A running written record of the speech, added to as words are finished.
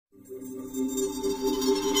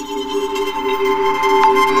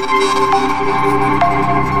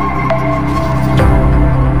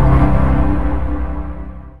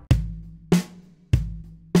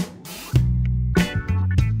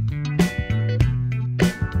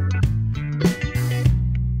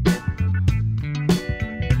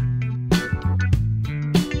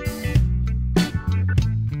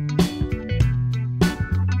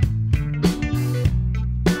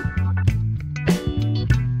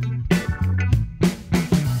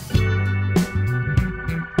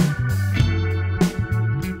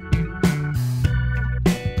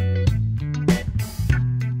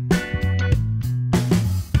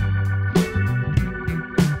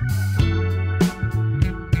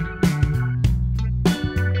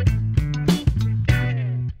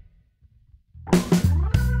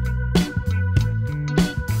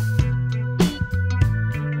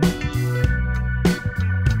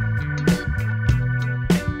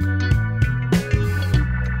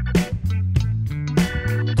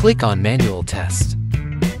Click on Manual Test.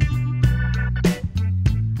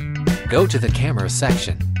 Go to the Camera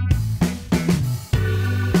section.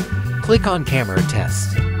 Click on Camera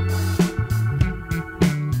Test.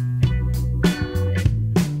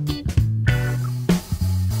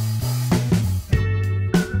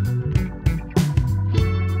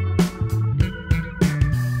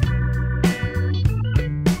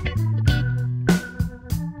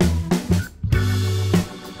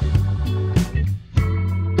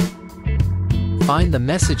 Find the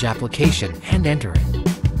message application and enter it.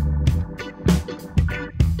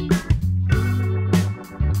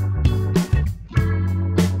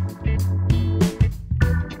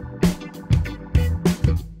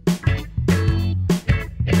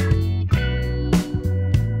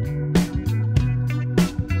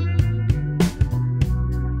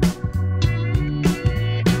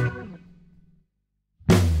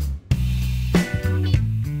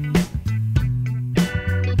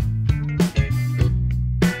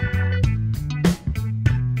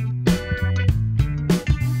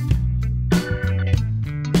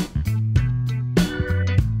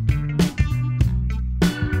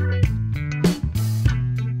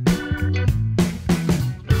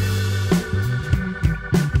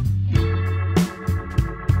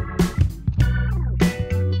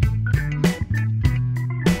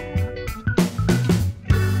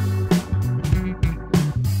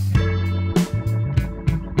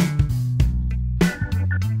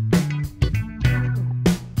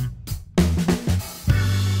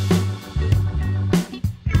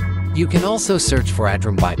 You can also search for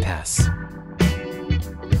address bypass.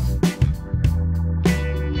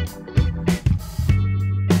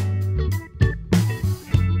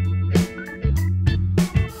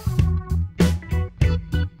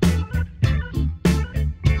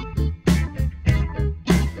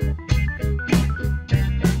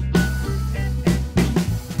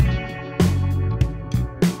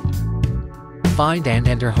 Find and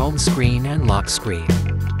enter home screen and lock screen.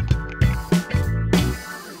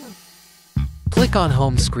 Click on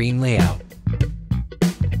Home Screen Layout.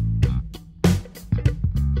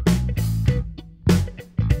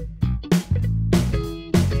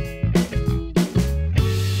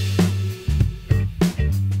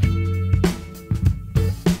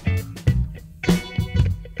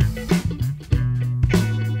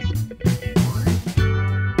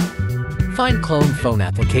 Find Clone Phone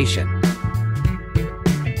application.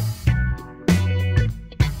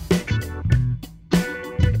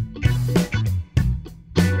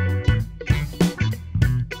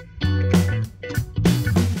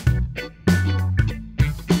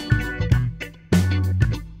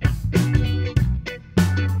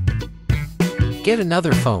 Get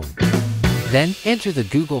another phone. Then enter the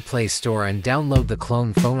Google Play Store and download the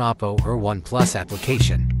Clone Phone Oppo or OnePlus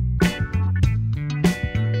application.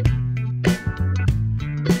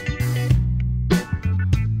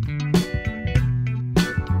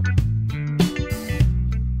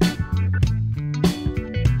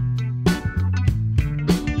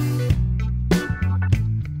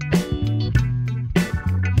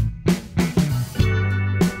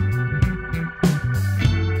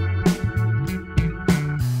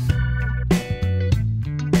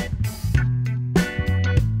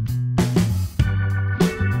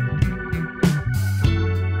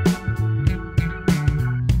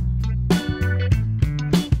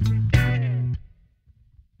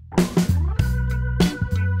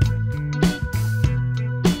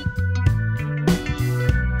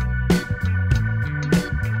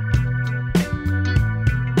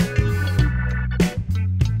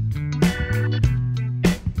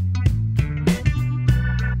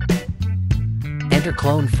 Enter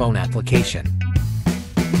Clone Phone application.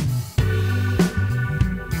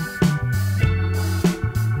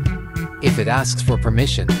 If it asks for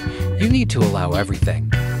permission, you need to allow everything.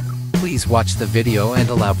 Please watch the video and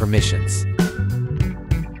allow permissions.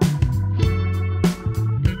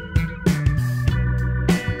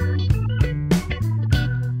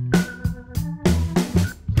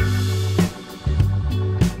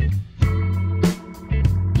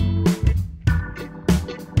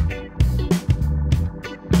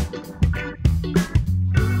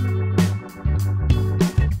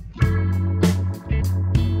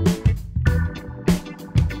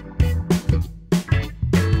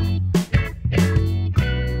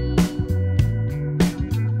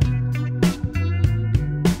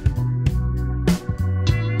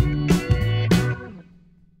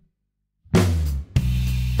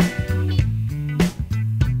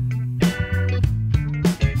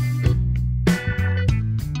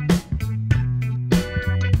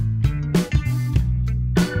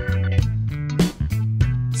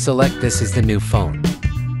 Select this as the new phone.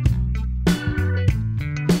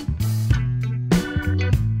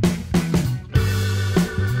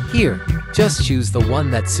 Here, just choose the one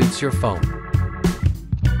that suits your phone.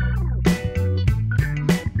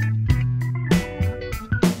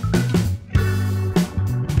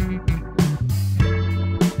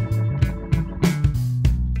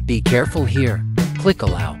 Be careful here. Click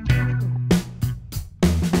Allow.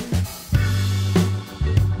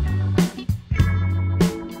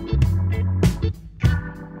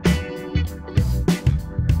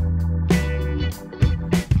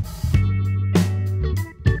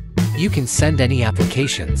 You can send any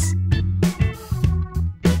applications.